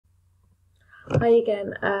Hi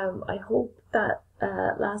again. I hope that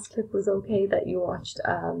last clip was okay that you watched.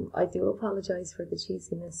 I do apologize for the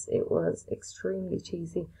cheesiness. It was extremely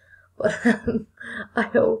cheesy, but I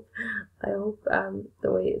hope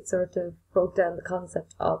the way it sort of broke down the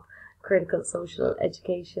concept of critical social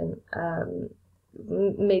education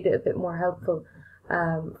made it a bit more helpful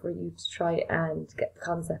for you to try and get the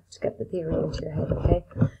concept, get the theory into your head. Okay,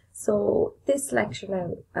 so this lecture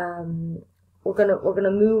now. We're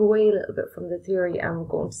gonna move away a little bit from the theory, and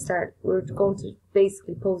we're going to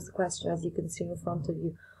basically pose the question, as you can see in front of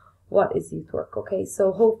you, what is youth work? Okay,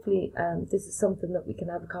 so hopefully this is something that we can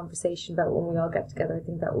have a conversation about when we all get together. I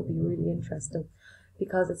think that will be really interesting,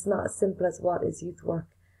 because it's not as simple as what is youth work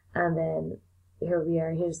and then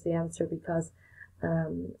here's the answer, because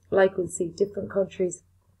like we'll see, different countries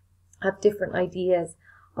have different ideas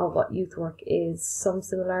of what youth work is, some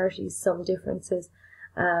similarities, some differences.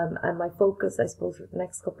 And my focus, I suppose, for the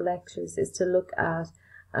next couple of lectures is to look at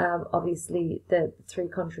obviously the three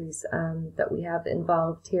countries that we have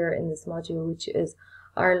involved here in this module, which is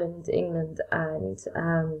Ireland, England and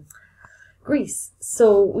Greece.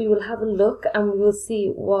 So we will have a look and we will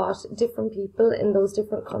see what different people in those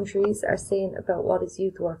different countries are saying about what is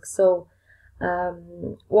youth work. So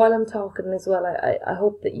while I'm talking as well, I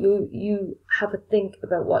hope that you have a think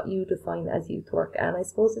about what you define as youth work. And I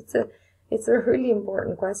suppose it's a really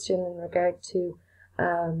important question in regard to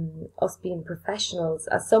us being professionals,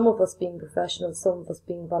 some of us being professionals, some of us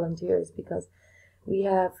being volunteers, because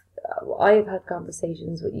I have had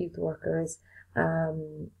conversations with youth workers,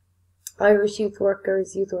 Irish youth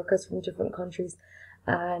workers from different countries,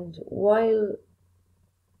 and while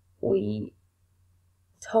we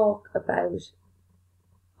talk about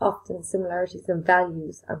often similarities in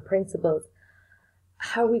values and principles,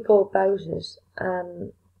 how we go about it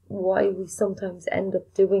and why we sometimes end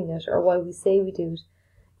up doing it, or why we say we do it,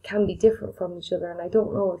 can be different from each other. And I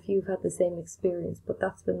don't know if you've had the same experience, but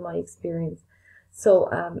that's been my experience. So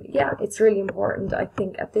yeah, it's really important, I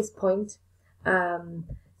think, at this point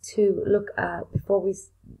to look at, before we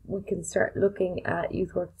can start looking at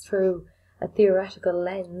youth work through a theoretical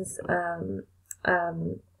lens, and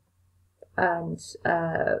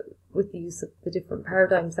with the use of the different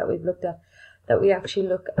paradigms that we've looked at, that we actually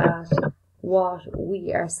look at what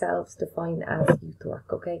we ourselves define as youth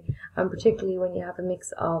work, okay? And particularly when you have a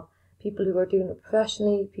mix of people who are doing it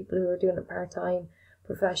professionally, people who are doing it part-time,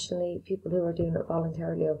 professionally, people who are doing it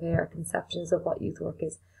voluntarily, okay? Our conceptions of what youth work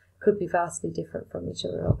is could be vastly different from each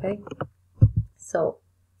other, okay? So,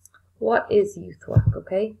 what is youth work,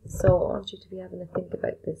 okay? So I want you to be having a think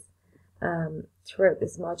about this throughout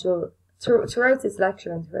this module, throughout this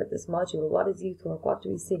lecture and throughout this module. What is youth work? What do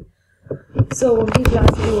we see? So when people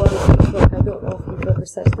ask me what is youth work, I don't know if you've ever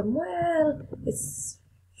said to them, well, it's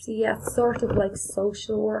sort of like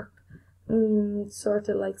social work, sort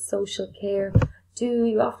of like social care. Do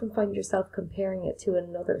you often find yourself comparing it to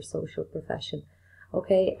another social profession?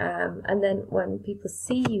 Okay, and then when people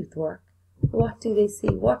see youth work, what do they see?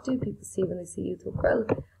 What do people see when they see youth work? Well,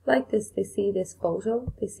 like this, they see this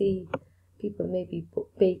photo, they see people maybe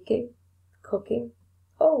baking, cooking.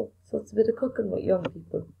 Oh, so it's a bit of cooking with young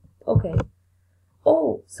people. Okay.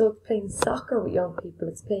 Oh, so it's playing soccer with young people,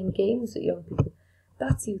 it's playing games with young people.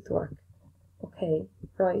 That's youth work. Okay,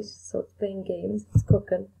 right. So it's playing games, it's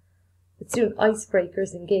cooking, it's doing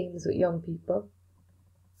icebreakers and games with young people.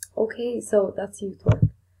 Okay, so that's youth work.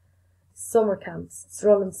 Summer camps, it's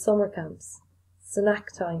running summer camps,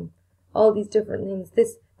 snack time, all these different things.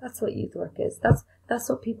 That's what youth work is. That's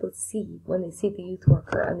what people see when they see the youth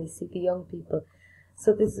worker and they see the young people.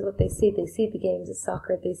 So this is what they see. They see the games of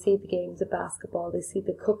soccer, they see the games of basketball, they see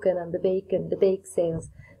the cooking and the baking, the bake sales,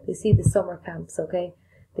 they see the summer camps, okay?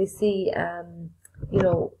 They see, a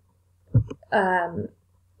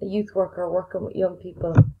youth worker working with young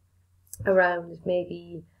people around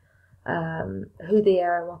maybe who they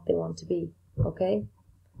are and what they want to be, okay?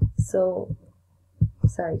 So,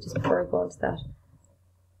 sorry, just before I go on to that,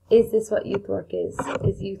 is this what youth work is?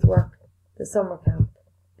 Is youth work the summer camp,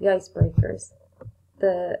 the icebreakers,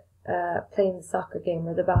 the playing the soccer game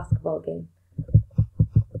or the basketball game?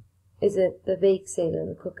 Is it the bake sale and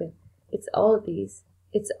the cooking? It's all of these.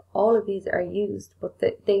 All of these are used, but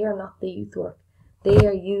they are not the youth work. They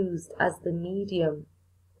are used as the medium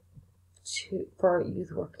for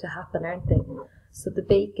youth work to happen, aren't they? So the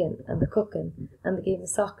baking and the cooking and the game of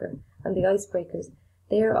soccer and the icebreakers,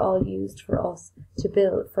 they are all used for us to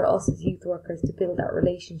build, for us as youth workers to build that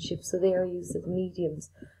relationship. So they are used as mediums.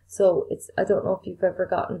 So I don't know if you've ever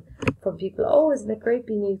gotten from people, oh, isn't it great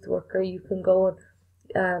being a youth worker? You can go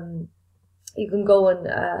and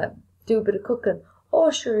do a bit of cooking.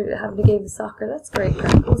 oh sure, having a game of soccer, that's great,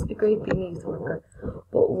 it must be great being a youth worker.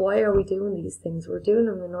 But why are we doing these things? We're doing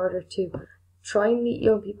them in order to try and meet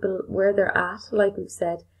young people where they're at, like we've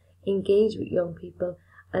said, engage with young people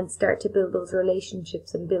and start to build those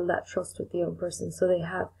relationships and build that trust with the young person, so they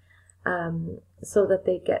have so that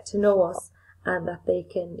they get to know us and that they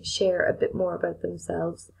can share a bit more about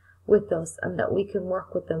themselves with us, and that we can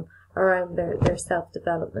work with them around their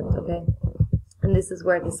self-development, okay? And this is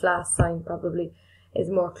where this last sign probably is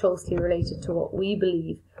more closely related to what we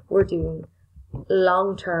believe we're doing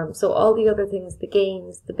long term. So all the other things, the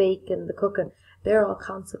games, the baking, the cooking, they're all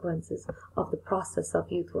consequences of the process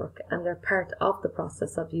of youth work, and they're part of the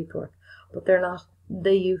process of youth work, but they're not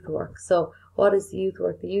the youth work. So what is the youth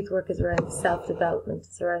work? The youth work is around self-development.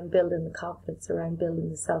 It's around building the confidence, around building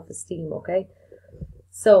the self-esteem, okay?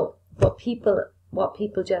 So what people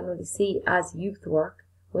generally see as youth work,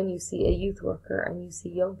 when you see a youth worker and you see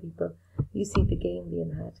young people, you see the game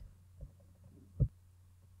being had.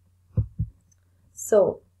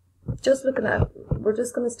 So we're just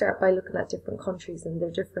going to start by looking at different countries and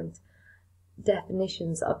their different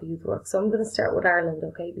definitions of youth work. So I'm going to start with Ireland,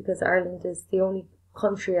 okay, because Ireland is the only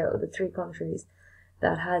country out of the 3 countries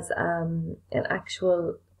that has an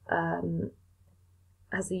actual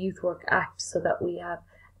has a youth work act, so that we have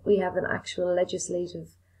an actual legislative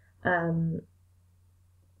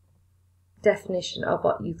definition of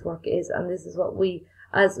what youth work is, and this is what we,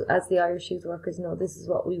 as the Irish youth workers, know. This is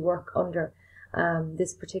what we work under,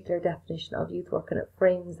 this particular definition of youth work, and it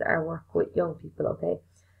frames our work with young people, okay?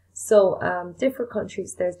 So different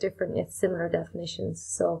countries, there's different yet similar definitions.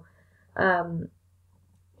 So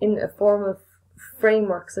in a formal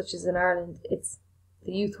framework such as in Ireland, it's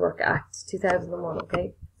the Youth Work Act 2001,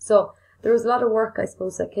 okay? So there was a lot of work, I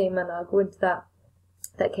suppose, that came, and I'll go into that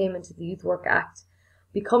came into the Youth Work Act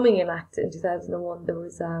becoming an act in 2001. There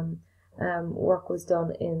was work was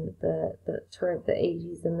done in throughout the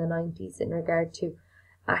 80s and the 90s in regard to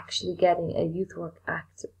actually getting a Youth Work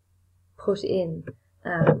Act put in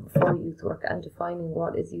for youth work and defining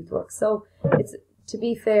what is youth work. So it's, to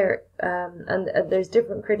be fair, and there's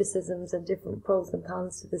different criticisms and different pros and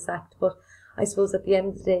cons to this act, but I suppose at the end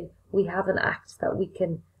of the day, we have an act that we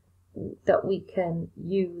can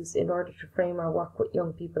use in order to frame our work with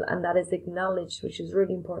young people, and that is acknowledged, which is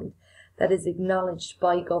really important, that is acknowledged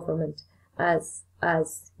by government as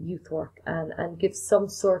youth work, and gives some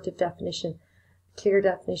sort of definition, clear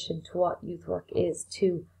definition to what youth work is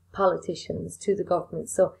to politicians, to the government.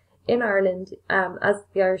 So in Ireland, as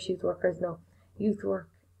the Irish youth workers know, youth work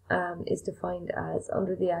is defined as,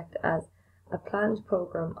 under the Act, as a planned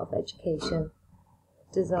programme of education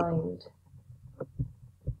designed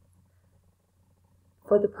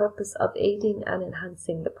for the purpose of aiding and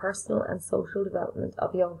enhancing the personal and social development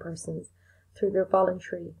of young persons through their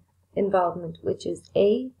voluntary involvement, which is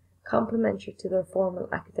A, complementary to their formal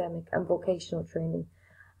academic and vocational training,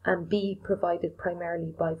 and B, provided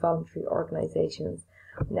primarily by voluntary organisations.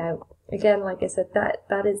 Now, again, like I said,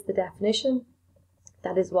 that is the definition.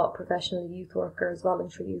 That is what professional youth workers,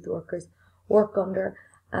 voluntary youth workers work under.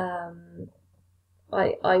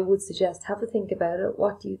 I would suggest have a think about it.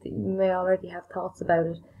 What do you think? You may already have thoughts about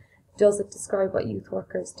it. Does it describe what youth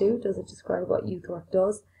workers do? Does it describe what youth work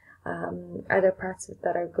does? Are there parts of it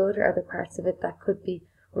that are good? Are there parts of it that could be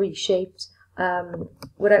reshaped?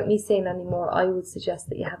 Without me saying any more, I would suggest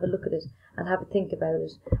that you have a look at it and have a think about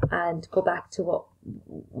it, and go back to what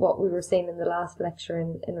we were saying in the last lecture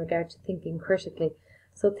in regard to thinking critically.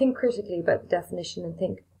 So think critically about the definition and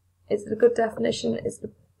think, is it a good definition? Is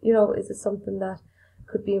it something that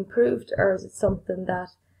could be improved, or is it something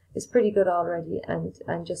that is pretty good already and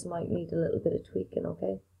just might need a little bit of tweaking,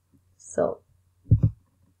 okay? So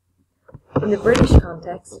in the British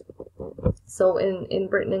context, so in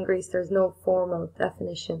Britain and Greece, there's no formal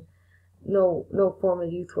definition, no formal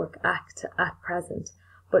Youth Work Act at present.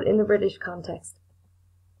 But in the British context,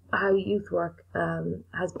 how youth work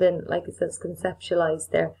has been, like it says, conceptualised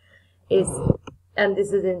there is, and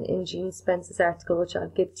this is in Jean Spence's article, which I'll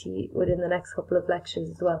give to you within the next couple of lectures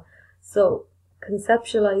as well. So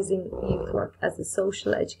conceptualising youth work as the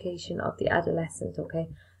social education of the adolescent, okay?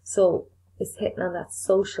 So it's hitting on that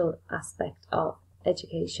social aspect of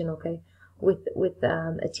education, okay, with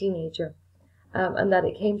a teenager, and that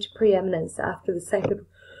it came to preeminence after the Second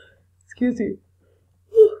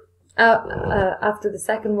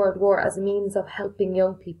World War as a means of helping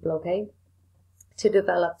young people, okay, to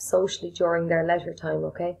develop socially during their leisure time,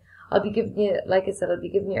 okay. I'll be giving you, like I said, I'll be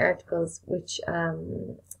giving you articles which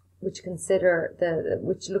consider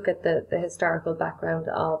which look at the historical background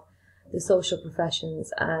of the social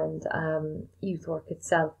professions and youth work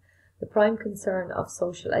itself. The prime concern of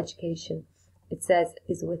social education it says,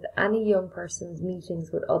 is with any young person's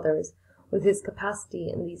meetings with others, with his capacity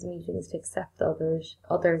in these meetings to accept others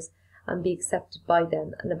and be accepted by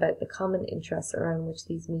them, and about the common interests around which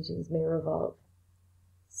these meetings may revolve.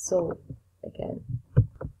 So, again.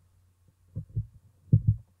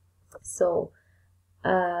 So,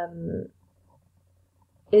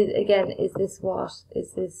 is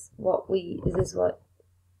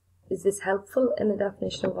this helpful in the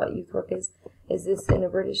definition of what youth work is? Is this, in a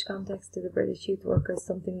British context, to the British youth workers,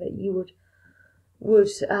 something that you would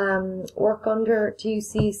work under?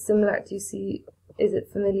 Is it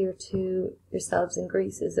familiar to yourselves in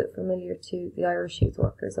Greece? Is it familiar to the Irish youth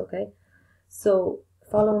workers? Okay, so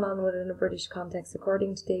following on with in a British context,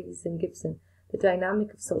 according to Davies and Gibson, the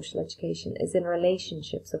dynamic of social education is in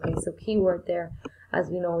relationships. Okay, so key word there, as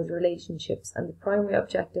we know, is relationships, and the primary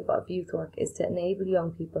objective of youth work is to enable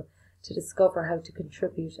young people to discover how to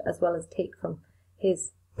contribute as well as take from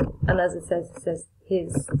his, and as it says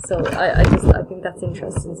his. So I think that's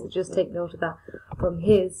interesting. So just take note of that. From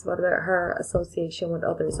his, what about her association with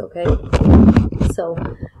others? Okay. So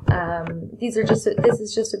this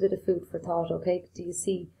is just a bit of food for thought. Okay. Do you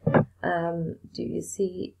see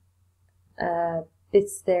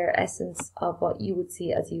bits there, essence of what you would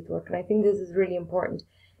see as youth work? And I think this is really important,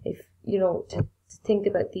 if to think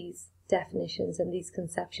about these definitions and these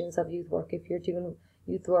conceptions of youth work. If you're doing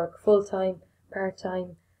youth work full-time,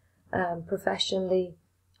 part-time, professionally,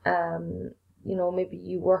 maybe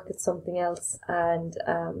you work at something else, and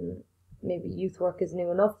maybe youth work is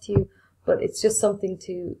new enough to you, but it's just something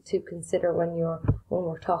to consider when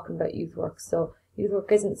we're talking about youth work. So youth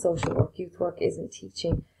work isn't social work, youth work isn't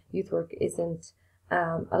teaching, youth work isn't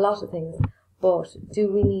a lot of things, but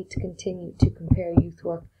do we need to continue to compare youth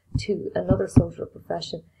work to another social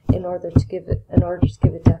profession in order to give it a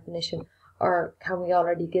definition, or can we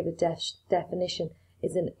already give a definition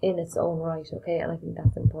is in its own right? Okay, and I think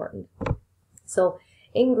that's important. So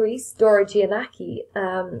in Greece, Dora Giannacchi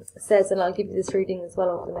says, and I'll give you this reading as well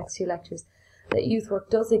over the next few lectures, that youth work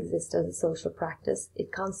does exist as a social practice.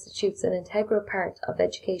 It constitutes an integral part of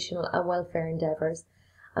educational and welfare endeavours,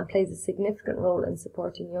 and plays a significant role in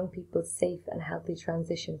supporting young people's safe and healthy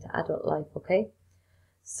transition to adult life. Okay,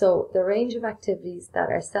 so the range of activities that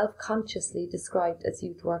are self-consciously described as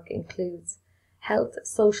youth work includes health,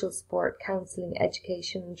 social support, counselling,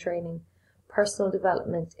 education and training, personal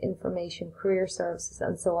development, information, career services,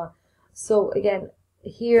 and so on. So again,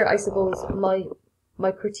 here I suppose my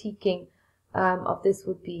critiquing of this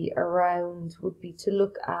would be to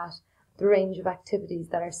look at the range of activities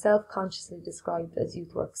that are self-consciously described as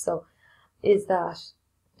youth work. So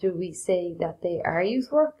do we say that they are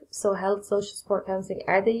youth work? So health, social support, counselling,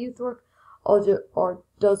 are they youth work? Or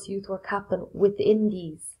does youth work happen within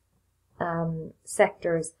these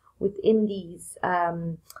sectors, within these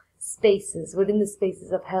spaces, within the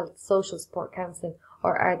spaces of health, social support, counselling,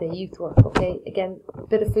 or are they youth work? Okay, again, a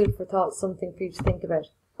bit of food for thought, something for you to think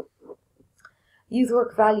about. Youth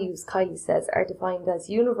work values, Kylie says, are defined as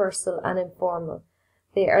universal and informal.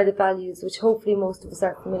 They are the values which hopefully most of us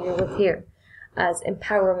are familiar with here, as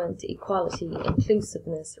empowerment, equality,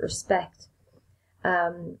 inclusiveness, respect,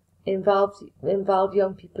 involve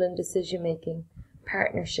young people in decision making,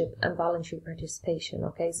 partnership, and voluntary participation.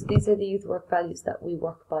 Okay, so these are the youth work values that we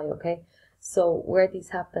work by. Okay, so where these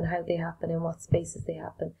happen, how they happen, in what spaces they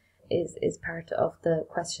happen is part of the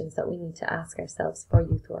questions that we need to ask ourselves for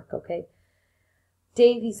youth work. Okay,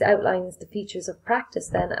 Davies outlines the features of practice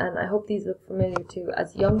then, and I hope these look familiar too,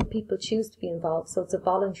 as young people choose to be involved. So it's a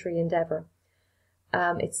voluntary endeavour.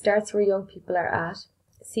 It starts where young people are at,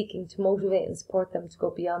 seeking to motivate and support them to go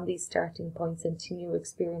beyond these starting points into new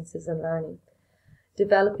experiences and learning,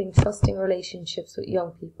 developing trusting relationships with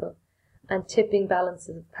young people, and tipping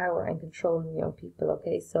balances of power and control in young people.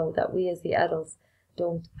 Okay, so that we as the adults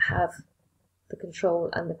don't have the control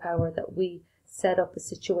and the power, that we set up a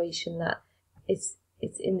situation that it's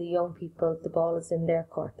in the young people, the ball is in their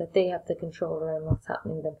court, that they have the control around what's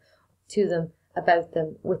happening to them, about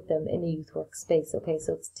them, with them in a youth work space. Okay,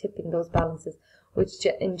 so it's tipping those balances, which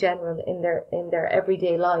in general in their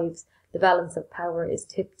everyday lives, the balance of power is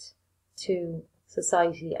tipped to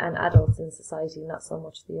society and adults in society, not so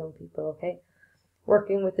much the young people. Okay,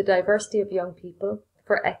 working with the diversity of young people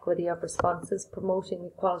for equity of responses, promoting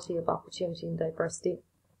equality of opportunity and diversity,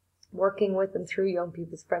 working with and through young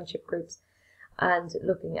people's friendship groups, and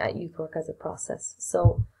looking at youth work as a process.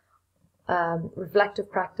 So reflective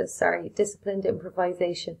practice, disciplined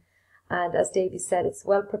improvisation, and as Davies said, it's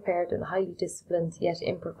well prepared and highly disciplined yet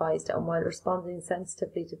improvised, and while responding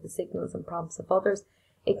sensitively to the signals and prompts of others,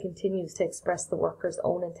 it continues to express the worker's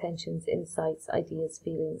own intentions, insights, ideas,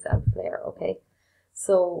 feelings and flair. Okay,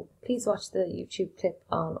 So please watch the YouTube clip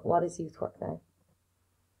on what is youth work now.